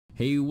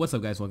Hey, what's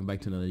up guys? Welcome back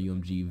to another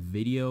UMG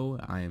video.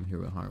 I am here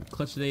with Harm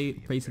Clutch today,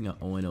 facing an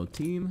 0-0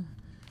 team.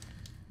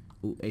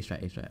 Ooh,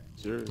 A-strat, A-strat.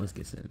 Sure. Let's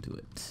get into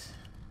it.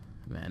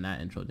 Man,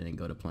 that intro didn't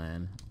go to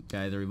plan.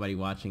 Guys, everybody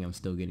watching, I'm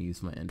still getting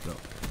used to my intro.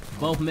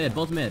 Both mid,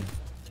 both mid.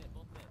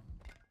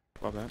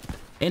 My bad.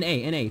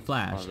 NA,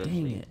 flash. Oh,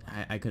 Dang it.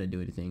 I couldn't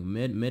do anything.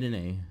 Mid and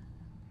A.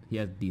 He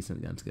has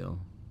decent gun skill.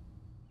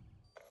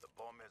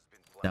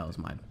 That was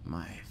my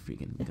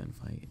freaking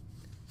gunfight.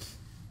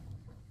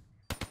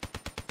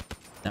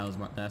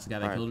 That's the guy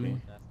that killed me.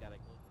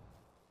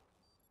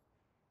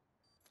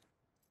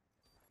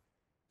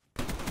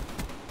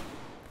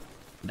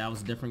 That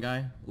was a different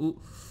guy. Ooh.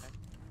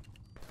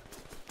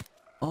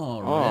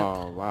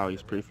 Oh, wow,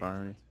 he's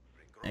pre-firing.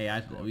 Hey,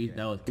 that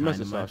was He must kind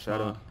have of saw my a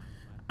shadow.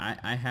 fault.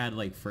 I had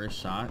like first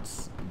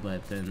shots,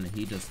 but then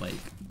he just like,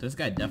 this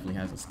guy definitely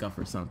has a scuff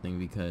or something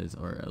because,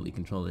 or a elite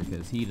controller,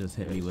 because he just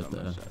hit me with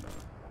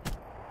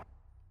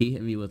he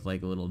hit me with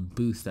like a little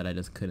boost that I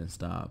just couldn't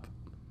stop.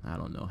 I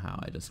don't know how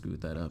I just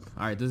screwed that up.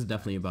 All right, this is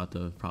definitely about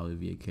to probably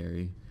be a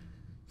carry.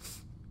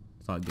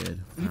 It's all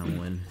good. Round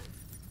one.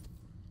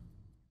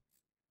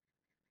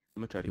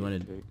 I'm gonna try to You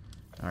wanted, get it.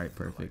 all right,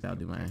 perfect. I'll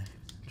do my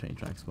train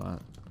track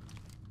spot.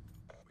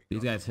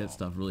 These guys hit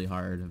stuff really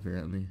hard,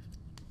 apparently.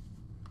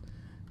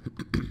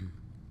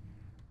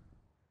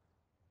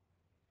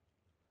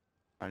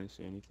 I didn't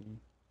see anything.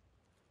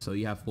 So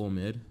you have full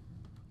mid.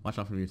 Watch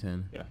out from your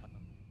 10. Yeah.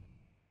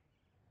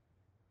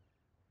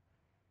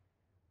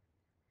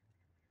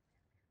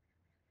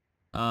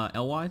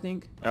 LY, I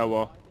think. Oh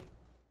well.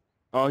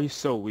 Oh, he's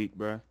so weak,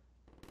 bruh.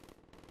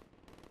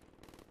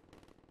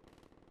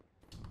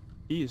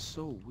 He is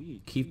so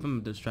weak. Keep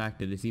him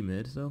distracted. Is he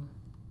mid still?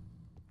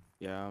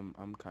 Yeah,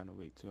 I'm kind of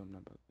weak too. I'm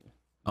not about to.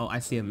 Oh, I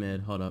see him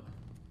mid. Hold up.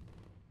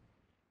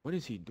 What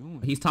is he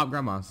doing? He's top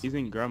grandma's. He's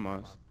in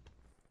grandma's.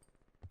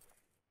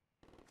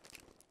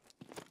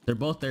 They're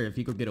both there if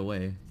he could get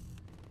away.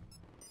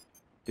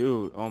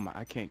 Dude, oh my,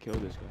 I can't kill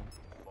this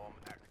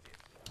guy.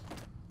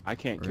 I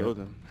can't kill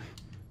them.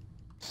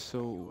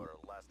 So.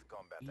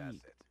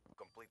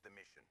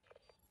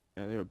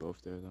 Yeah, they were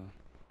both there though.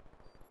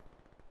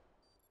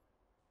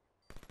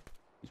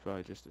 He's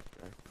probably just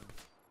distracted.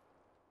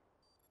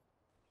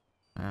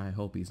 I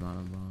hope he's not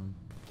on bomb.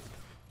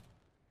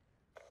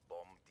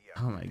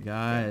 Oh my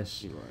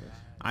gosh. He was.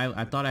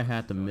 I thought I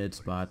had the mid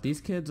spot.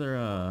 These kids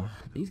are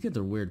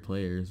weird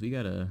players. We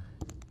gotta.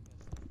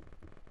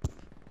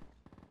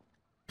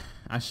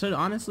 I should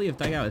honestly, if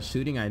that guy was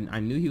shooting,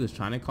 I knew he was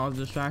trying to cause a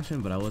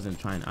distraction, but I wasn't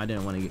trying. I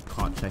didn't want to get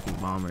caught checking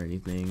bomb or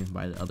anything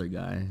by the other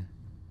guy.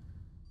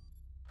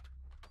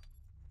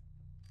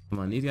 Come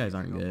on, these guys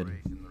aren't good.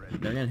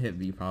 They're gonna hit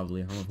B probably.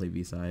 I'm gonna play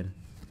B side.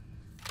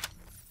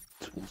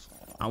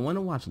 I want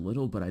to watch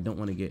little, but I don't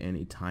want to get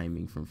any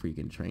timing from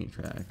freaking train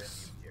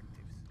tracks.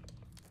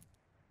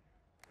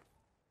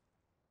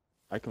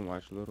 I can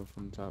watch little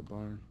from top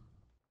barn.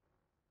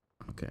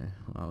 Okay,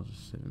 well, I'll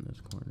just sit in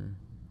this corner.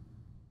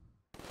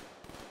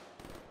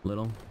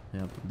 Little,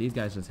 yep. These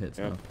guys just hit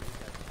stuff.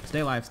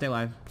 Stay alive, stay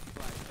alive.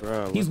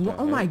 Bro, He's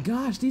oh my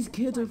gosh, these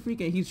kids are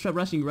freaking. He's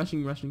rushing.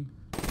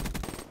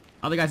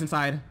 Other guys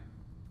inside.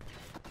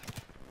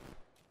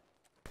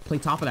 Play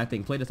top of that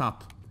thing. Play the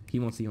top. He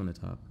won't see you on the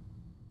top.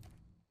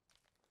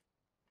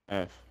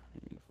 F.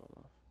 You mean to fall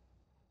off.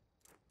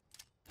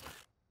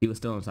 He was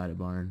still inside the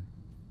barn.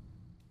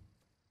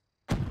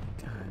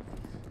 God.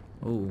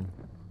 Oh,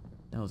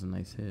 that was a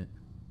nice hit.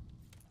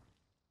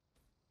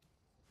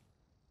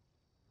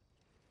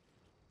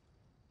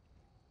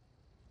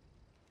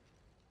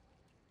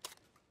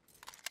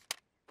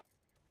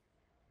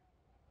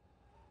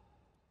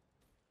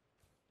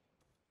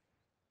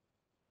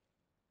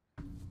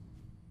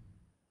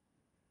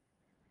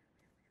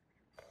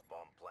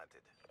 Bomb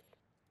planted.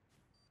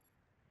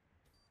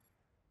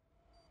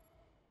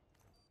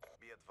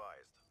 Be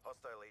advised,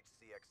 hostile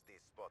HCXD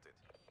spotted.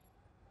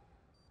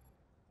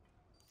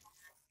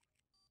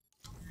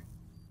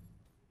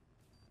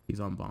 He's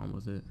on bomb,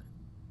 was it?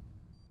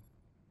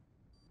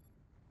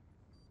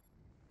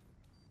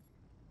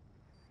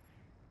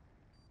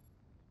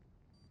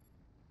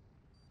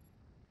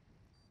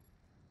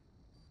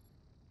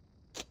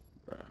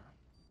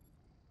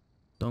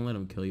 Don't let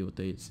him kill you with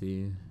the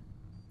HC.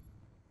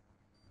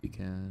 You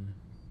can.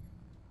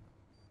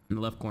 In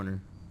the left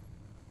corner.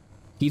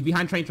 He's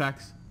behind train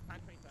tracks.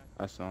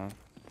 I saw him.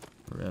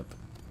 Rip.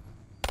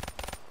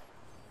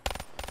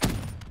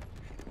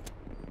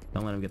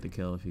 Don't let him get the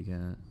kill if you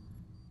can't.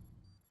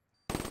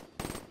 Oh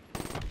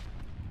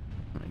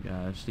my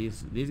gosh,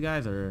 these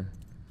guys are.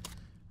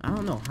 I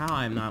don't know how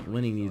I'm not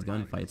winning these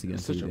gunfights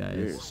against these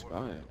guys.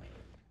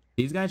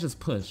 These guys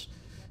just push.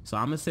 So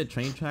I'm gonna sit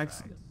train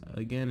tracks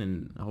again,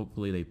 and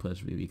hopefully they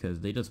push me because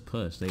they just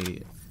push. They're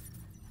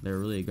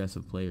really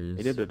aggressive players.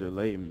 They did a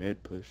delay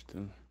mid push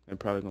too. They're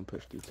probably gonna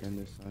push through 10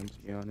 this time, to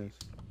be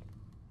honest.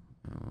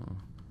 Oh.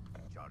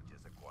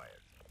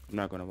 I'm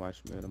not gonna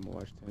watch mid. I'm gonna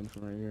watch 10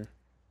 from right here.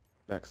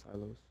 Back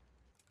silos.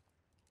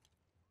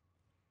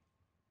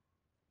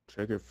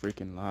 Trigger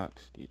freaking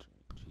locks, DJ.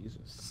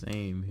 Jesus.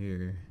 Same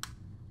here.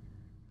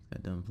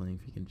 Got done playing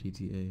freaking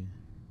GTA.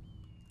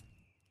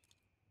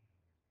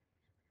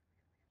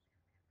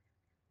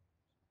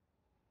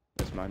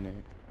 That's my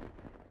name.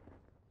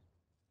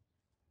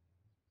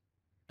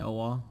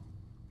 L-wall.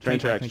 Train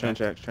tracks.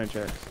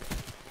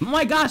 Oh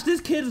my gosh, this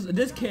kid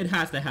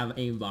has to have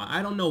aimbot.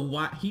 I don't know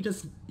why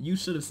you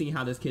should have seen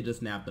how this kid just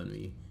snapped on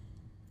me.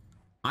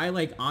 I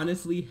like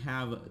honestly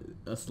have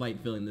a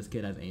slight feeling this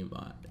kid has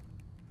aimbot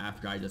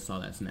after I just saw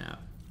that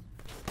snap.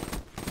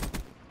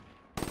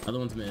 Other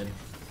one's mid.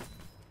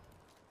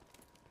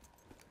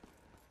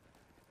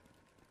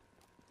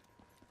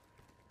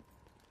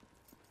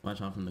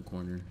 Watch out from the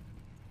corner.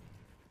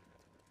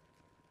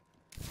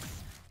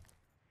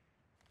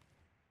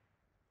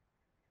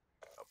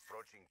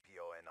 Approaching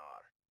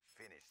PONR.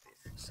 Finish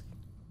this.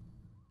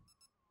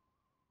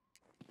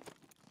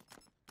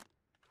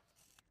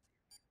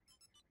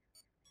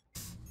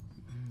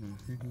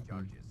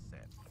 Charges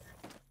set.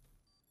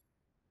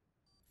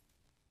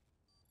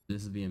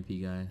 This is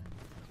BMP guy.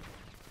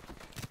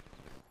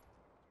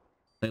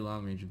 Play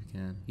long range if you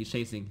can. He's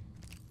chasing.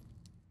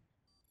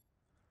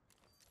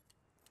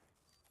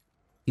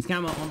 He's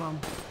camo, one bomb.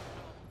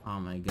 Oh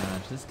my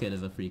gosh, this kid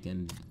is a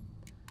freaking...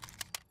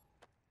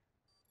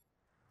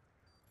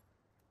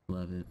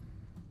 Love it.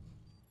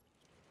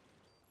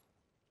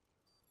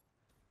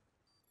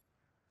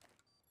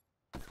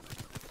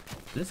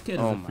 This kid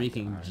is a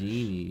freaking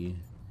genie.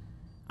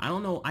 I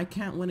don't know, I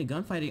can't win a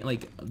gunfight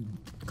like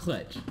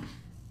clutch.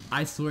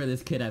 I swear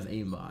this kid has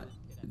aimbot.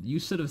 You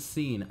should have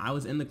seen. I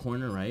was in the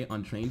corner, right,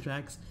 on train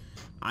tracks.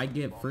 I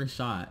get first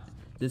shot.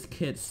 This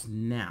kid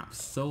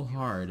snaps so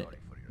hard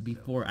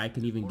before I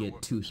can even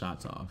get 2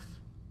 shots off.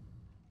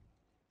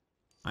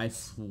 I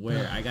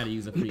swear I gotta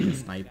use a freaking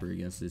sniper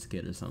against this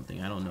kid or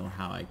something. I don't know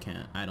how I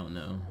can't. I don't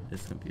know.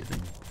 It's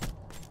confusing.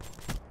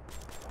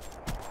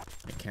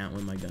 I can't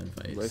win my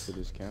gunfights. Wasted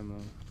his camo.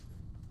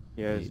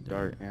 He has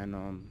dart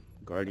and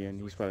guardian.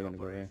 He's probably gonna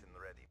go there.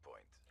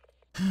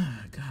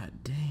 God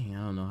dang, I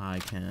don't know how I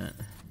can't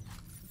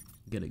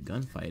get a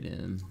gunfight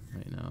in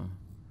right now.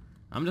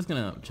 I'm just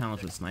gonna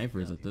challenge with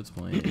snipers at this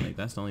point. Like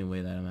that's the only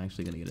way that I'm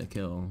actually gonna get a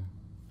kill.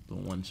 The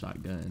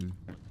 1-shot gun.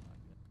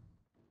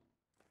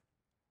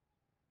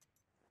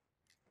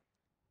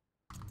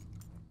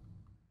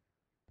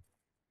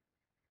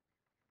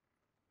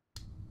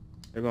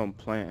 They're gonna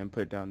plant and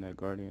put down that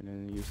guardian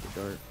and then use the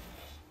dart.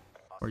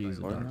 Or use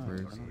the dart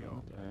first.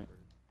 Right.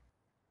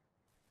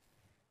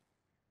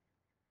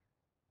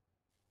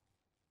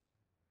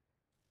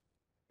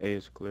 A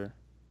is clear.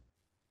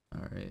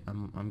 Alright,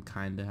 I'm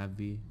kinda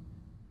heavy.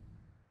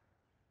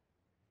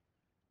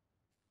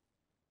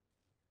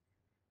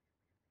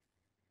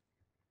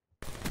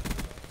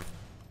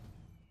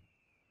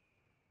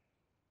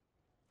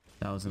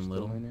 That was in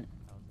little.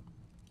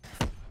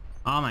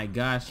 Oh my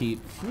gosh, he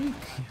freak!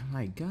 Oh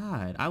my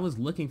god, I was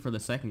looking for the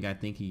second guy. I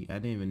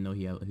didn't even know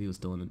he was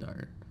still in the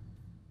dart.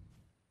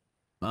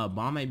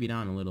 Bomb might be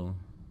down a little.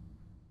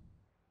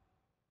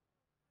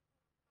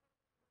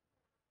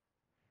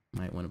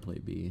 Might want to play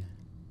B.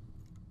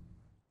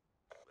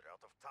 We're out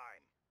of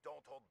time.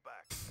 Don't hold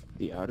back.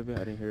 He out of it?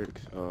 I didn't hear it.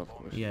 Oh, of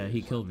course. Yeah,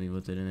 he killed me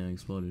with it and then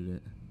exploded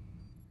it.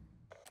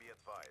 Be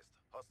advised.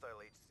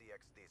 Hostile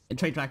HCXD. And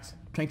train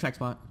track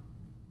spot.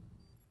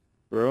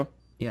 Bro?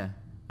 Yeah,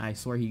 I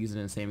swear he used it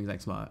in the same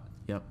exact spot.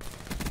 Yep.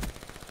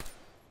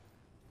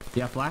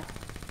 Yeah, black.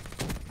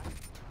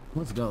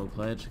 Let's go,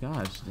 Pledge.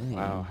 Gosh, dang.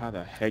 Wow, how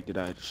the heck did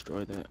I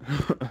destroy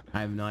that? I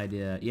have no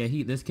idea. Yeah,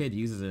 this kid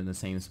uses it in the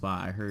same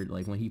spot. I heard,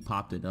 like, when he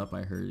popped it up,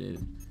 I heard it.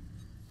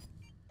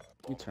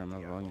 You turn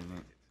my volume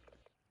up.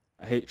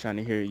 I hate trying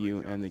to hear you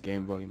and the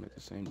game volume at the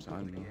same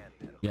time,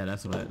 though. Yeah,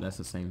 that's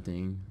the same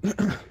thing.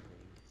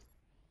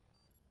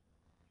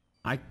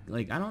 I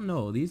don't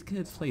know. These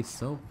kids play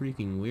so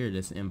freaking weird.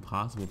 It's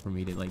impossible for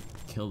me to, like,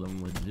 kill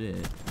them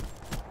legit.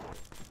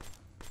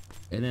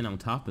 And then on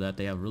top of that,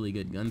 they have really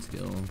good gun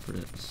skill for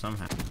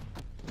somehow.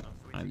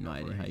 I have no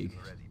idea how you...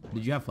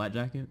 Did you have flat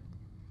jacket?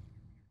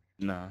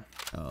 Nah.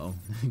 Oh,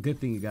 good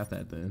thing you got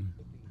that then.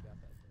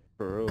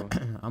 For real.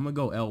 I'm gonna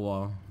go L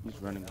wall.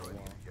 He's running the wall.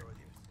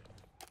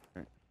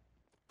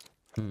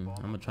 I'm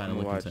gonna try to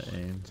look into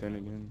aim. 10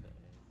 again.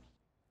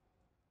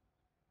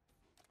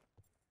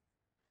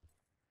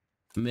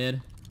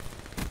 Mid.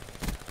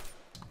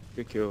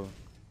 Good kill.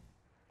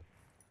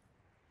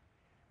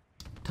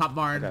 Top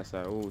barn. That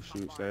side. Oh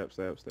shoot! Stay up.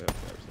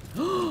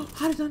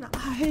 How did that not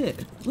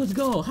hit? Let's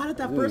go. How did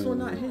that first one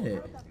not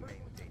hit?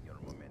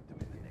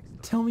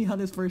 Tell me how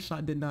this first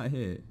shot did not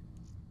hit.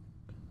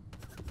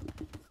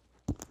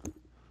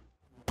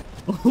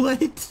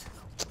 What?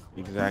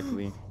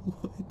 Exactly.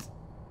 What?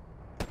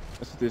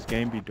 That's what this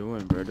game be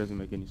doing, bro. It doesn't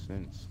make any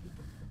sense.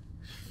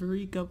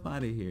 Freak up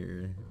out of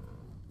here.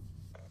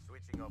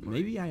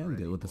 Maybe I am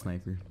good with the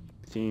sniper.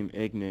 Team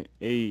Ignite.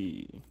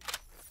 Hey.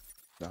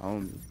 The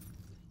homie.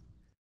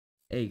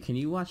 Hey, can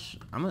you watch?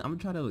 I'm gonna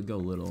try to go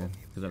little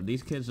because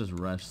these kids just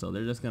rush, so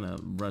they're just gonna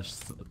rush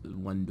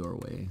one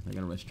doorway. They're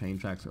gonna rush train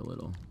tracks or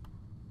little.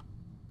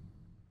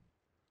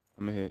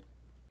 I'm gonna hit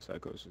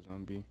Psychosis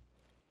on B.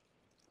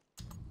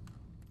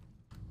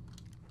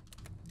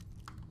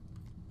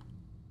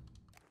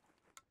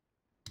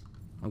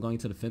 I'm going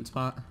to the fence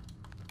spot.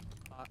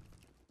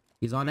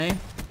 He's on A.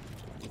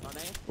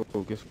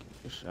 Oh, get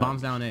shot.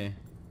 Bombs down A.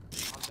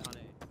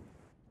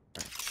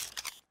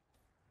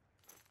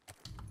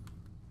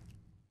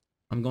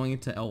 I'm going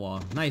into L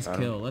wall. Nice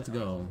kill. Let's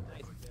go.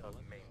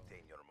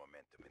 Maintain your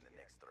momentum in the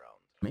next round.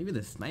 Maybe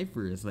the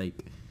sniper is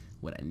like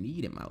what I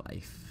need in my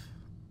life.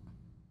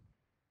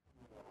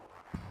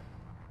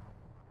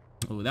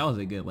 Oh, that was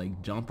a good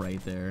like jump right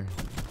there.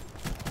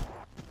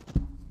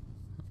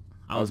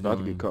 I was about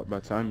to get caught by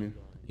timing.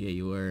 Yeah,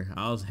 you were.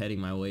 I was heading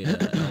my way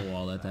to L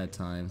wall at that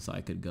time, so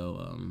I could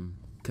go.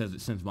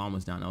 Because since bomb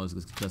was down, I was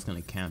just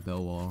gonna camp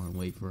L wall and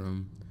wait for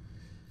him.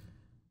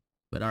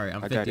 But alright,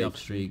 I'm 50 up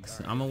streaks.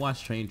 I'm gonna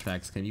watch train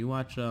tracks. Can you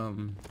watch yeah,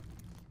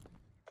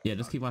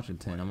 just keep watching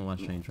 10. I'm gonna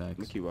watch train tracks.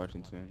 I'm keep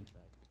watching 10.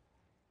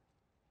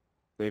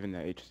 Saving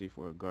that HC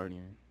for a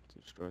guardian to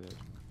destroy that.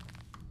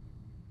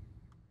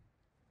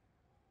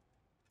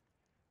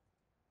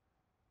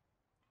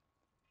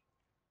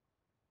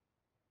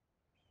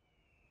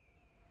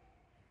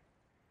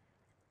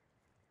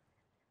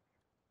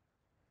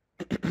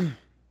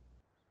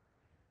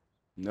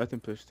 Nothing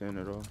pushed 10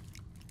 at all.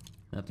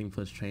 Nothing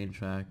plus train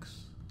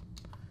tracks.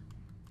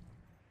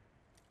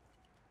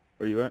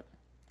 Where you at?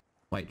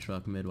 White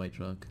truck, mid white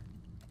truck.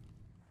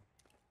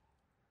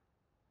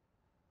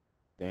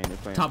 Dang, they're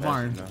playing Top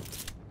barn.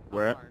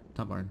 Where at?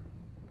 Top barn.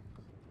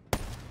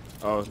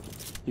 Oh,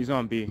 he's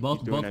on B.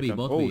 Both B,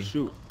 both Oh B.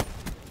 shoot.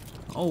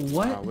 Oh,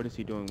 what? Wow, what is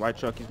he doing? White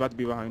truck. He's about to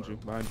be behind you.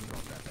 Behind you.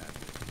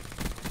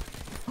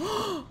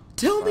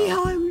 Tell me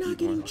how I'm not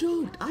getting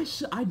joked.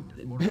 Clutch. I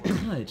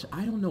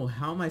don't know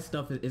how my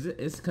stuff is.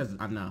 It's because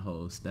I'm not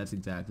host. That's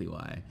exactly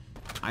why.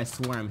 I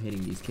swear I'm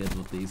hitting these kids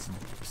with these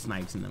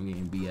snipes and I'm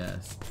getting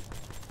BS.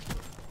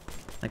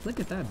 Like, look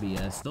at that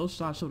BS. Those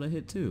shots should have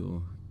hit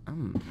too.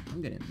 I'm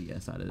getting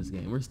BS out of this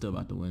game. We're still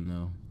about to win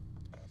though.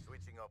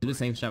 Do the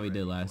same shot we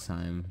did last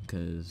time,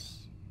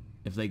 because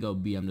if they go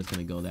B, I'm just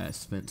gonna go that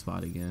spent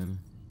spot again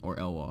or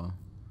L wall.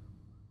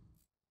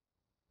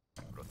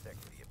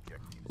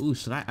 Ooh,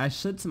 I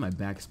should to my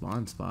back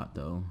spawn spot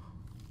though.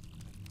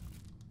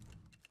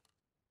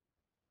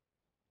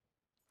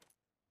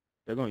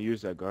 They're gonna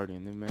use that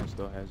guardian. This man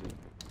still has it.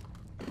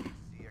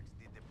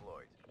 CXD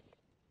deployed.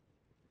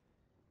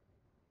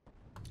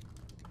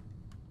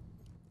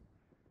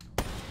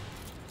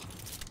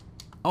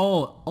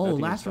 Oh, Nothing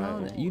last inside.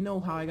 round. You know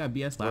how I got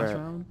BS last Where?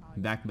 round?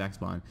 Back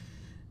spawn.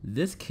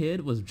 This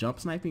kid was jump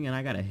sniping and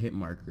I got a hit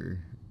marker.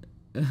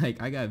 Like,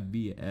 I got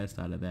BS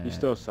out of that. He's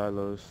still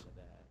silos.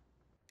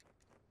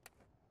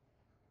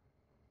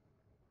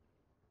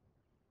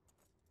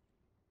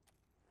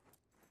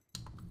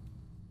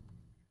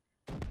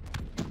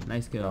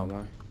 Nice kill. Got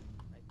one.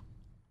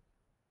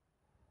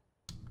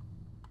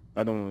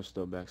 Other one was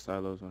still back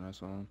silos when I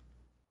saw him.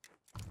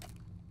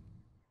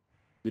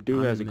 The dude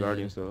I'm has a in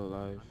guardian mid. still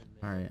alive.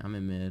 Alright, I'm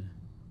in mid.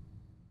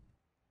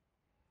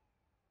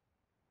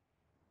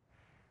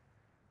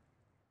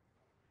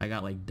 I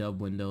got like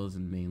dub windows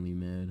and mainly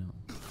mid.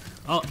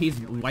 Oh, he's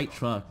white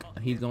truck.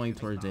 He's going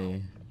towards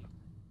A.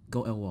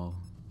 Go L wall.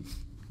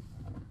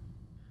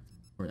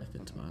 Or that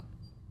fin spot.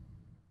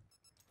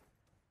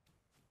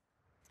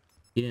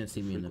 He didn't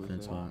see me in the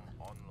fin spot.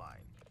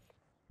 Online.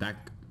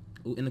 Back.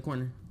 Ooh, in the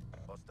corner.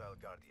 Hostile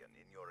guardian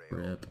in your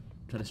area. Rip.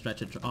 Try to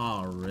stretch it.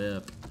 Oh,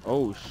 rip.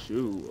 Oh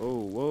shoot.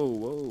 Oh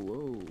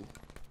whoa.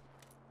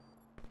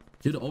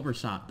 Do the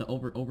overshot. The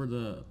over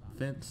the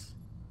fence.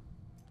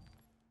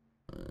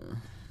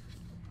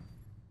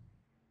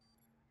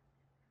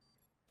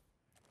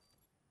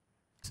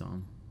 Saw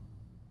him.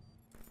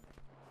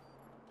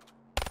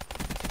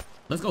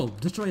 Let's go.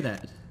 Destroy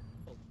that.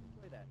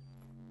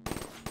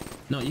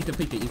 No, you can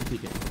peek it. You can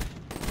peek it.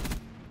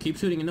 Keep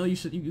shooting. No, you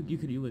should.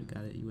 You would have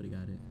got it. You would have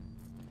got it.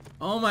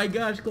 Oh my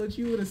gosh, Clutch,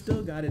 you would have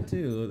still got it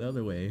too. The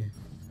other way.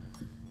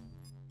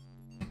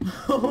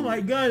 Oh my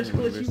gosh,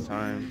 Clutch, you.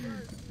 Time.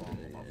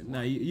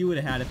 No, you would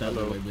have had it the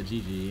other way, but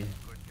GG. Good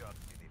job,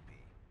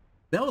 CDP.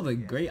 That was a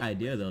great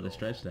idea though to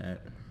stretch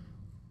that.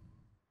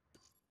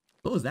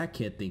 What was that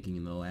kid thinking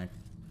in the lag?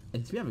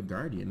 If you have a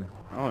guardian,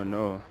 I don't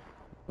know.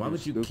 why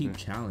would you Stupid. keep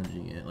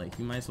challenging it? Like,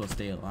 you might as well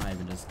stay alive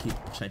and just keep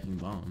checking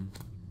bomb.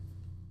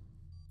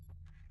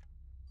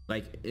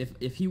 Like,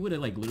 if he would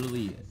have like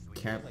literally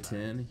capped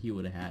 10, he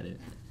would have had it.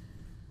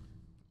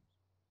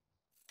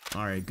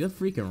 Alright, good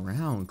freaking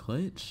round,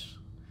 Clutch.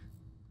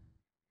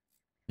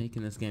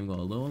 Making this game go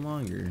a little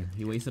longer.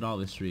 He wasted all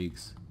his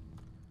streaks.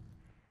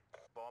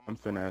 I'm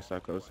finna have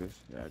psychosis.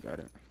 Yeah, I got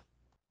it.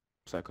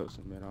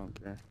 Psychosis, man. I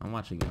don't care. I'm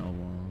watching L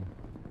wall.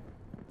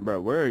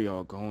 Bro, where are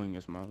y'all going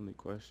is my only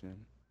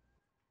question.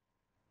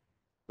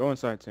 Go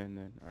inside 10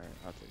 then. Alright,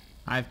 I'll take it.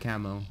 I have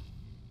camo.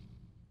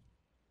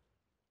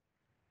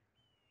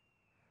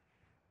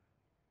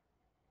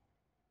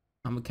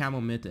 I'm a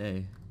camo mid to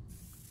A.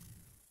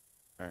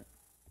 Alright.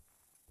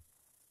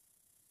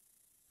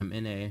 I'm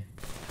in A.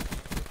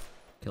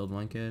 Killed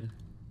one kid.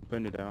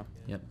 Putting it down.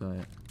 Yep, go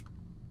ahead.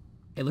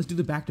 Hey, let's do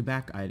the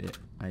back-to-back idea.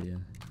 Bomb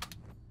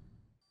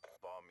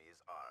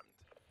is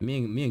armed.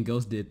 Me and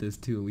Ghost did this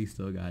too, and we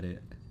still got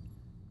it.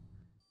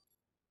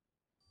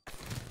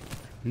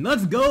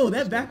 Let's go.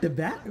 That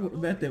back-to-back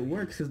method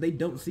works because they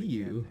don't see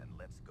you.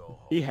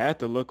 He had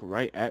to look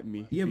right at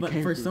me. Yeah, He but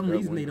came for through some that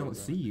reason they window, don't though.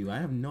 see you. I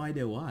have no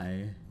idea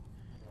why.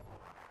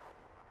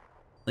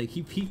 Like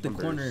he peeked the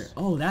corner. There's-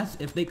 Oh, that's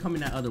if they come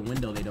in that other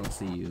window, they don't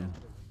see you.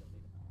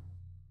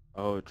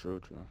 Oh, true.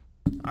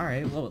 All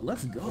right, well,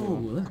 let's go.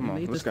 Let's Come on,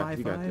 make let's this go.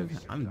 You got 5-5.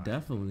 this. I'm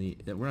definitely.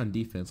 We're on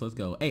defense. Let's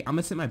go. Hey, I'm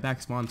gonna sit my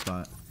back spawn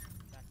spot.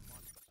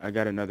 I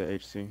got another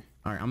HC.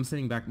 All right, I'm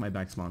sitting back my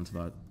back spawn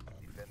spot.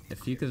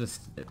 If you could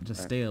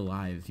just stay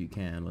alive if you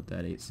can with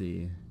that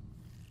 8C.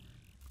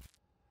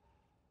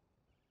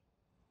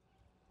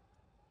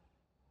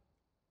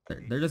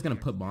 They're just gonna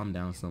put bomb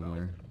down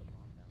somewhere.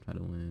 Try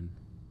to win.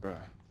 Bruh.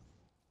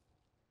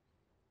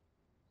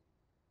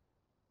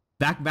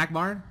 Back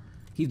barn.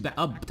 He's back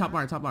up top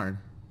barn.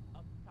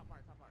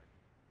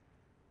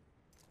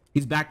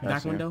 He's back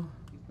That's him. window.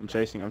 I'm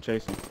chasing.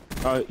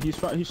 He's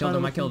trying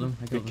to I killed him.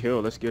 Good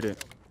kill. Let's get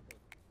it.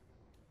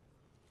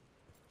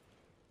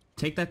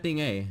 Take that thing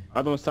A.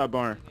 Other one's top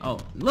barn. Oh,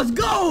 let's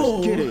go!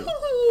 Let's get it.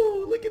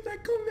 Ooh, look at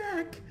that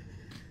comeback.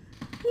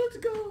 Let's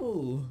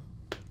go.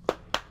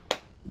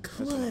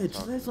 Clutch.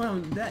 That's why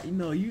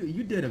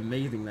you did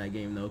amazing that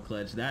game though,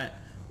 Clutch. That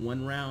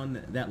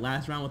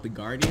last round with the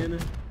Guardian,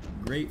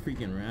 great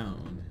freaking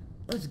round.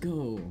 Let's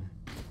go.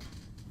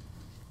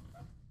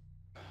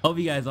 Hope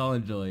you guys all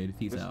enjoyed.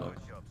 Peace out.